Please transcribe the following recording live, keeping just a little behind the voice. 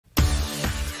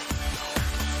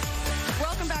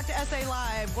Play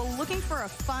Live. Well, looking for a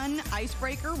fun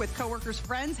icebreaker with coworkers,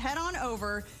 friends, head on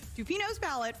over to Pinot's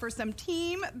Palette for some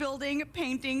team-building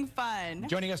painting fun.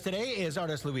 Joining us today is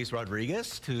artist Luis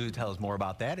Rodriguez to tell us more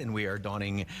about that, and we are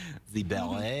donning the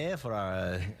ballet for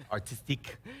our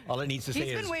artistique. All it needs to say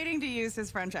is... He's been waiting to use his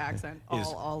French accent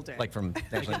all day. Like from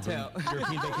European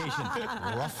Vacation.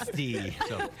 Rusty.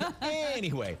 So,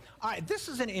 anyway, all right, this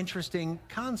is an interesting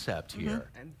concept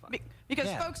here. Because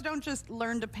folks don't just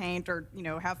learn to paint or,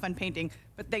 have fun painting,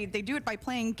 but they do it by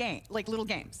playing little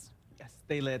games. Yes,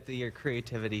 they let your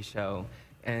creativity show.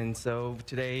 And so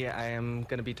today I am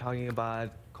going to be talking about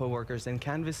coworkers and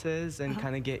canvases and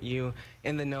kind of get you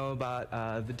in the know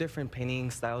about the different painting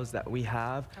styles that we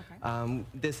have. Okay.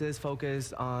 This is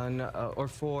focused on or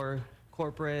for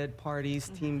corporate parties,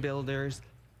 team builders,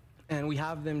 and we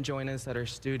have them join us at our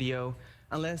studio.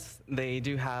 Unless they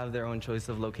do have their own choice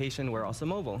of location, we're also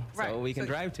mobile, so we can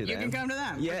drive to them. You can come to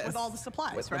them with all the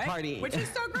supplies, with right? The party. Which is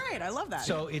so great. I love that.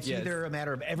 So it's either a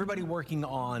matter of everybody working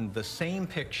on the same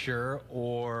picture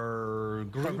or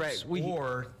groups,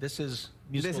 or this is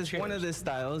musical This is one of the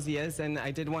styles, yes, and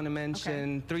I did want to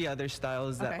mention 3 other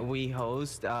styles that we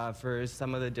host for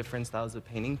some of the different styles of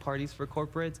painting parties for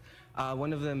corporates.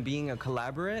 One of them being a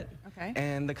collaborate,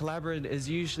 and the collaborate is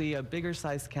usually a bigger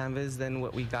size canvas than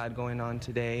what we got going on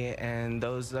today, and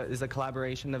those is a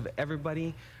collaboration of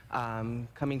everybody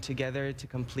coming together to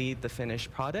complete the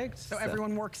finished product. So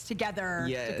everyone works together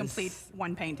to complete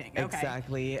one painting.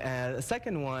 Exactly. The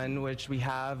second one, which we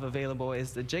have available,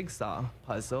 is the jigsaw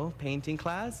puzzle painting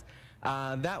class.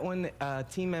 That one,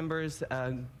 team members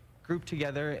group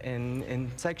together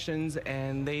in sections,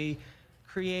 and they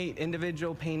create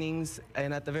individual paintings,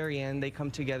 and at the very end they come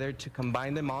together to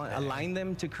combine them all, align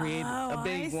them to create a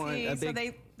big one. So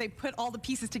they put all the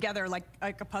pieces together like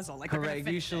a puzzle. Like correct.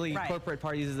 Usually corporate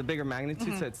parties is a bigger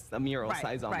magnitude, so it's a mural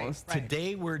size almost.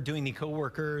 Today we're doing the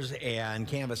coworkers and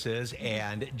canvases,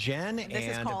 and Jen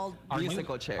this is called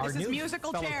musical chairs. This is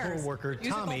musical chairs. Coworker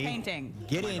Tommy, painting.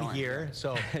 Get in here.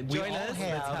 So we join us.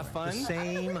 Let's have fun. The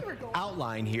same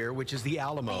outline here, which is the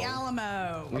Alamo. The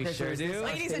Alamo. We sure do.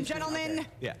 Ladies and gentlemen,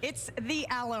 it's the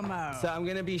Alamo. So I'm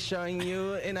going to be showing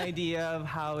you an idea of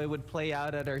how it would play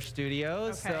out at our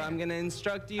studio. So I'm going to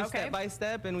instruct you step by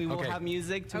step, and we will have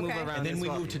music to move around. And then we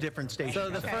move to different stations. So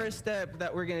the first step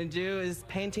that we're going to do is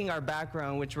painting our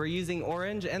background, which we're using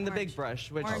orange and the big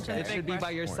brush, which it should be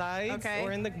by your sides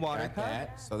or in the water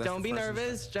cup. So don't be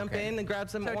nervous. Jump in and grab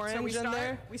some orange in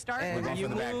there. We start. And you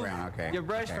move your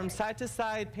brush from side to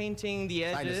side, painting the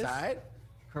edges. Side to side?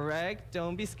 Correct.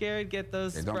 Don't be scared. Get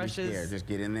those don't brushes. Be scared. Just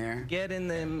get in there. Get in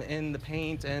them in the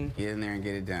paint and get in there and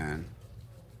get it done.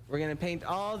 We're gonna paint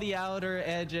all the outer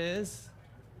edges.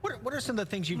 What are some of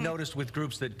the things you've noticed with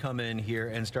groups that come in here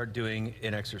and start doing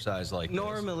an exercise like this?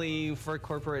 Normally, for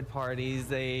corporate parties,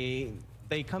 they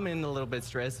come in a little bit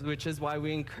stressed, which is why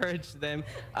we encourage them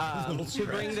to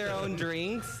bring their own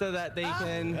drinks so that they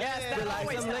can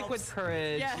relax some liquid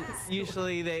courage.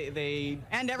 Usually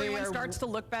and everyone starts to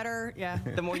look better.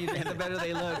 The more you drink, the better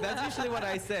they look. That's usually what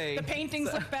I say. The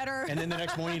paintings look better. And then the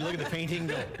next morning you look at the painting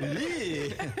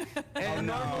and go, and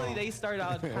normally they start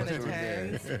out kind of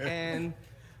tense,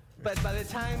 but by the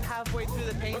time halfway through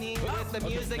the painting with the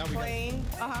music playing,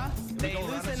 they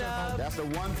loosen up. That's the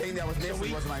one thing that was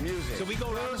missing was my music. So we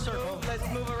go around a circle. Let's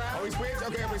move around. Oh, we switch?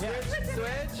 Okay, we switch?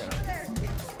 Switch.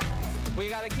 We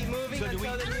gotta keep moving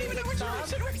until the music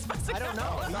stops. I don't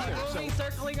know. Keep moving,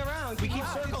 circling around. We keep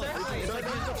circling.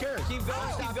 Keep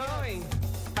going, keep going.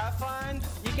 Have fun.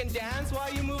 You can dance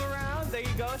while you move around. There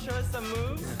you go. Show us some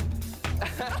moves.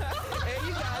 Hey,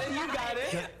 you got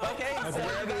it. Okay.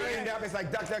 It's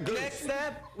like duck, duck, goose. Next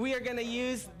step, we are gonna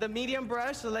use the medium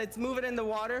brush. So let's move it in the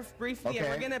water briefly, and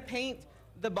we're gonna paint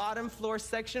the bottom floor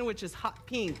section, which is hot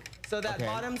pink. So that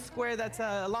bottom square that's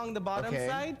along the bottom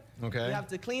side, we have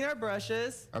to clean our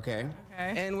brushes.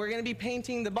 And we're gonna be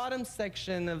painting the bottom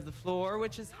section of the floor,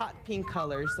 which is hot pink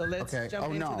color. So let's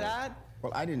jump into that.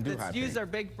 Well, I didn't do Let's use our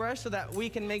big brush so that we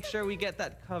can make sure we get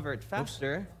that covered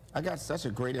faster. I got such a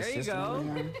great assistant. There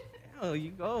you go. Oh,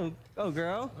 you go,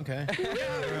 girl. Okay.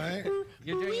 All right.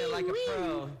 You're doing it like a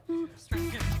pro. All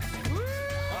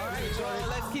right, so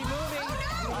let's keep moving.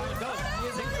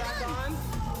 Music's back on.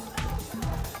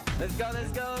 Let's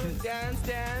go.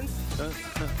 Dance.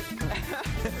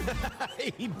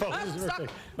 He poses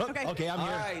okay, I'm here. All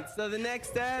right, so the next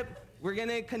step, we're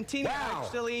gonna continue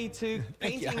actually to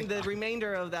painting the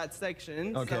remainder of that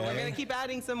section. So we're gonna keep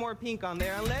adding some more pink on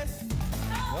there, unless.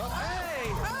 Hey!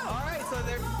 All right, so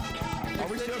they're. Are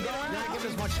we still going? Not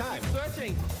giving us much time.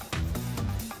 Switching.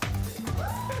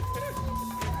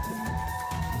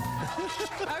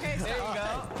 Okay, so there you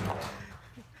go.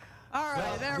 All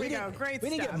right, there we go. Great We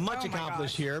didn't stuff. get much Oh my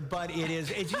accomplished gosh. here, but it's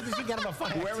just you got a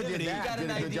fun Whoever did activity. that got did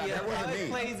an a good job. idea That wasn't how it me.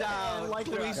 plays out. Like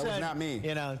Louise That said, was not me.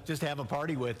 You know, just have a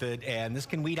party with it, and this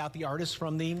can weed out the artists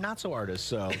from the not so artists.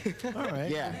 So, all right.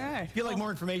 Yeah. Okay. If you'd like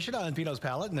more information on Pinot's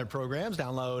Palette and their programs,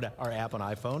 download our app on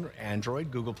iPhone,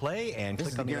 Android, Google Play, and This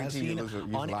click is on the guaranteed As Seen to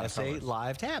use a on lot of SA colors.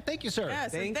 Live tab. Thank you, sir.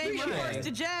 Yes, and Thank thank you, you. of course,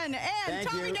 to Jen and Thank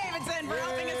Tommy you. Davidson for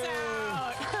helping us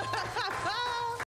out.